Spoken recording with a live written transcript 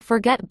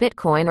Forget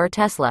Bitcoin or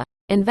Tesla.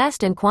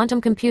 Invest in quantum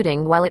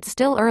computing while it's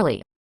still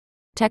early.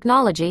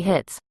 Technology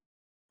hits.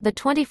 The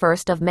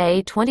 21st of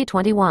May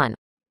 2021.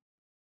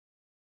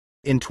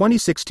 In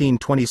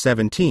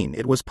 2016-2017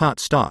 it was pot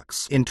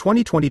stocks. In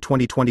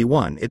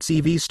 2020-2021 it's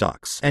EV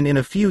stocks. And in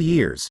a few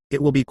years,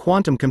 it will be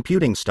quantum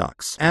computing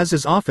stocks. As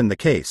is often the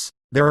case,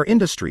 there are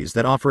industries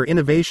that offer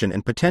innovation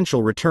and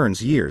potential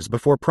returns years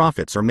before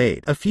profits are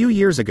made. A few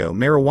years ago,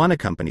 marijuana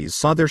companies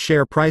saw their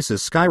share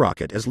prices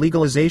skyrocket as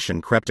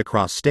legalization crept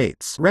across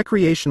states.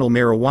 Recreational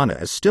marijuana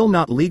is still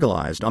not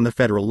legalized on the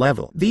federal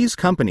level. These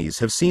companies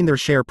have seen their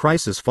share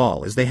prices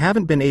fall as they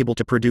haven't been able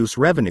to produce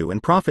revenue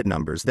and profit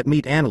numbers that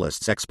meet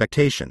analysts'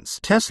 expectations.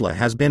 Tesla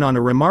has been on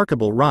a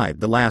remarkable ride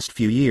the last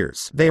few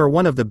years. They are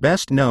one of the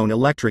best-known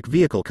electric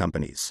vehicle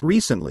companies.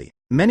 Recently,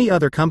 many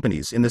other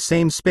companies in the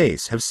same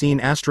space have seen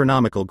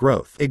astronomical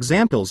growth.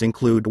 Examples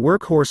include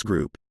Workhorse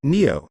Group,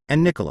 NIO,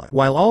 and Nikola.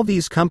 While all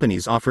these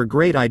companies offer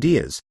great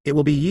ideas, it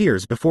will be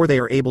years before they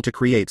are able to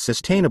create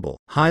sustainable,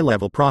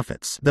 high-level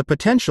profits. The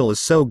potential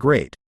is so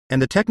great,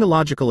 and the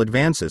technological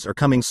advances are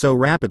coming so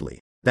rapidly,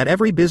 that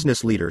every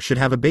business leader should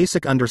have a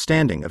basic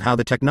understanding of how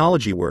the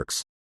technology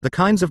works, the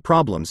kinds of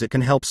problems it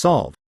can help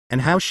solve,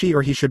 and how she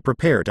or he should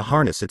prepare to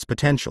harness its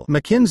potential.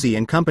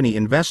 McKinsey & Company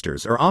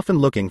investors are often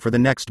looking for the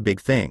next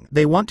big thing.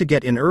 They want to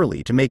get in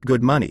early to make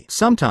good money.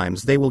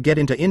 Sometimes they will get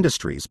into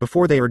industries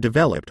before they are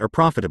developed or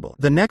profitable.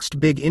 The next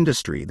big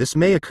industry this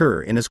may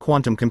occur in is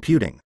quantum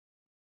computing.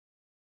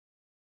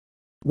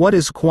 What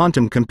is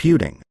quantum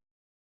computing?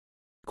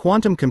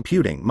 Quantum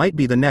computing might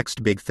be the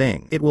next big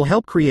thing. It will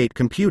help create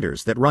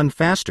computers that run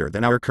faster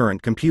than our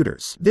current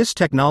computers. This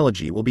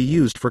technology will be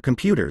used for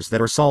computers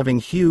that are solving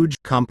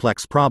huge,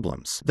 complex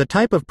problems. The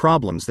type of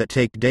problems that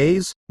take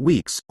days,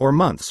 weeks, or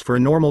months for a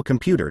normal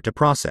computer to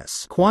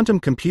process. Quantum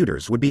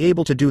computers would be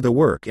able to do the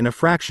work in a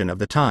fraction of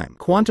the time.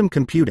 Quantum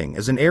computing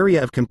is an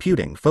area of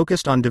computing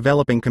focused on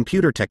developing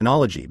computer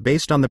technology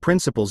based on the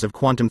principles of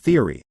quantum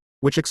theory,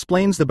 which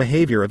explains the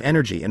behavior of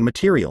energy and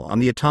material on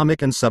the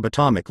atomic and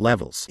subatomic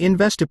levels.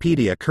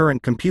 Investopedia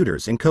current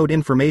computers encode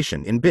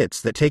information in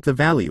bits that take the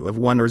value of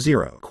 1 or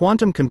 0.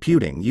 Quantum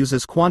computing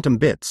uses quantum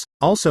bits,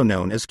 also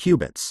known as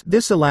qubits.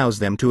 This allows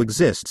them to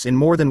exist in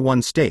more than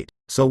one state,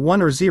 so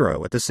 1 or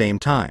 0 at the same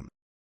time.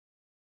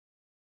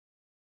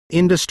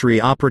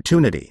 Industry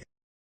opportunity.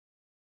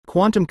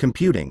 Quantum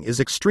computing is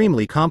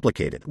extremely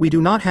complicated. We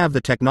do not have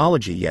the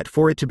technology yet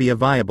for it to be a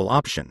viable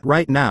option.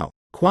 Right now,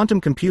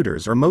 quantum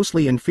computers are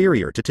mostly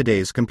inferior to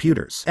today's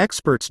computers.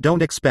 Experts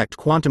don't expect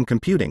quantum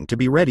computing to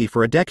be ready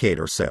for a decade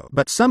or so,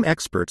 but some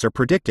experts are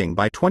predicting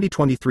by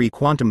 2023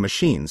 quantum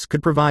machines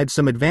could provide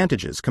some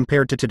advantages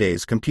compared to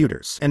today's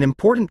computers. An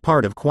important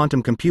part of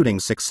quantum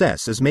computing's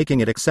success is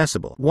making it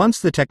accessible. Once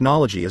the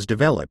technology is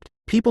developed,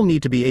 people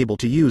need to be able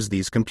to use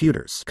these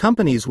computers.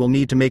 Companies will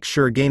need to make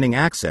sure gaining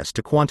access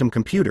to quantum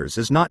computers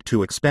is not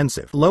too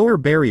expensive. Lower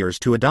barriers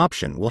to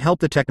adoption will help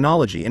the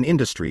technology and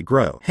industry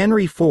grow.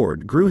 Henry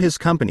Ford grew his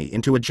company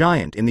into a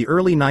giant in the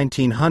early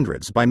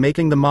 1900s by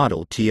making the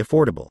Model T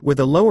affordable. With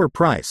a lower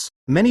price,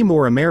 many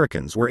more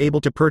Americans were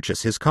able to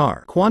purchase his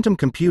car. Quantum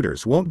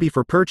computers won't be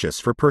for purchase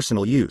for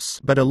personal use,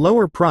 but a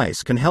lower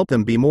price can help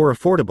them be more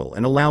affordable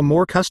and allow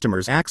more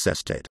customers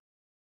access to it.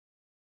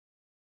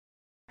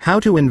 How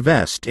to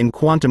invest in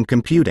quantum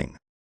computing.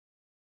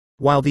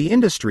 While the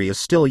industry is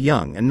still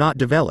young and not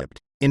developed,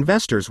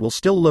 investors will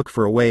still look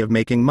for a way of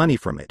making money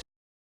from it.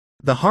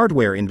 The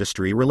hardware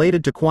industry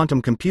related to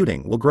quantum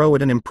computing will grow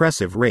at an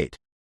impressive rate.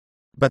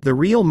 But the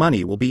real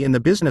money will be in the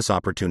business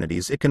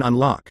opportunities it can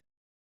unlock.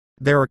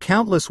 There are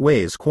countless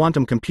ways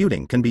quantum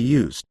computing can be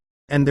used,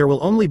 and there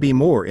will only be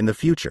more in the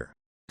future.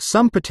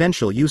 Some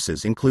potential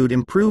uses include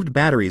improved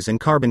batteries and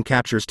carbon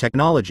capture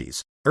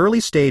technologies,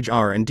 early-stage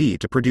R&D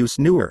to produce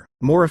newer,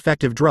 more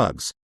effective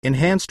drugs,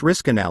 enhanced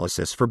risk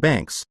analysis for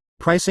banks,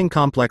 pricing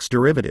complex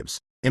derivatives,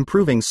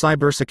 improving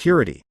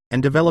cybersecurity,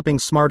 and developing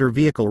smarter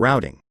vehicle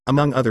routing,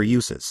 among other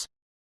uses.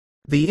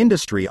 The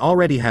industry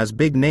already has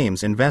big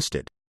names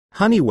invested.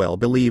 Honeywell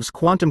believes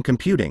quantum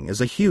computing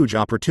is a huge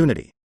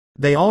opportunity.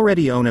 They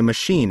already own a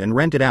machine and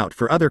rent it out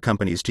for other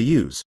companies to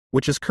use,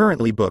 which is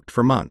currently booked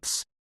for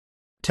months.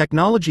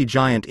 Technology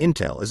giant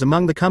Intel is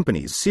among the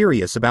companies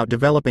serious about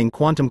developing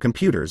quantum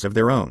computers of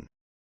their own.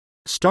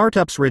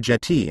 Startups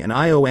Rigetti and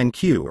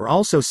IonQ are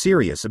also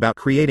serious about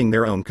creating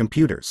their own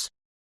computers.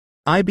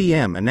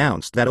 IBM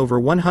announced that over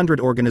 100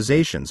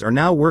 organizations are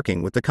now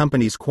working with the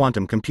company's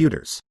quantum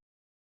computers.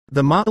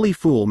 The motley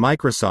fool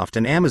Microsoft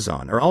and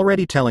Amazon are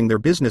already telling their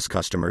business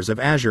customers of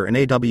Azure and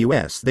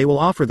AWS they will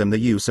offer them the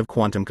use of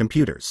quantum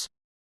computers.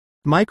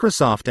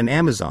 Microsoft and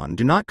Amazon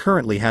do not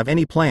currently have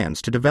any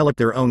plans to develop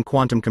their own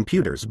quantum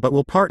computers but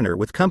will partner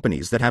with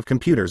companies that have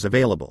computers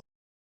available.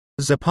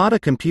 Zapata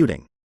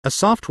Computing, a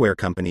software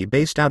company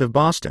based out of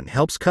Boston,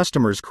 helps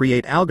customers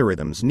create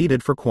algorithms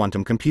needed for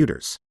quantum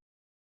computers.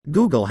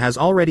 Google has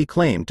already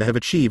claimed to have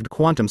achieved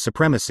quantum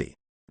supremacy.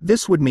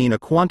 This would mean a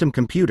quantum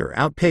computer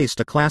outpaced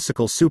a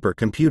classical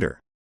supercomputer.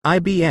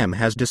 IBM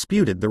has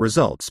disputed the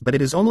results, but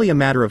it is only a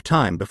matter of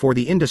time before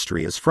the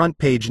industry is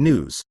front-page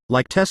news,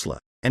 like Tesla.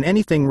 and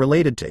anything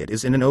related to it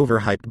is in an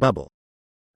overhyped bubble.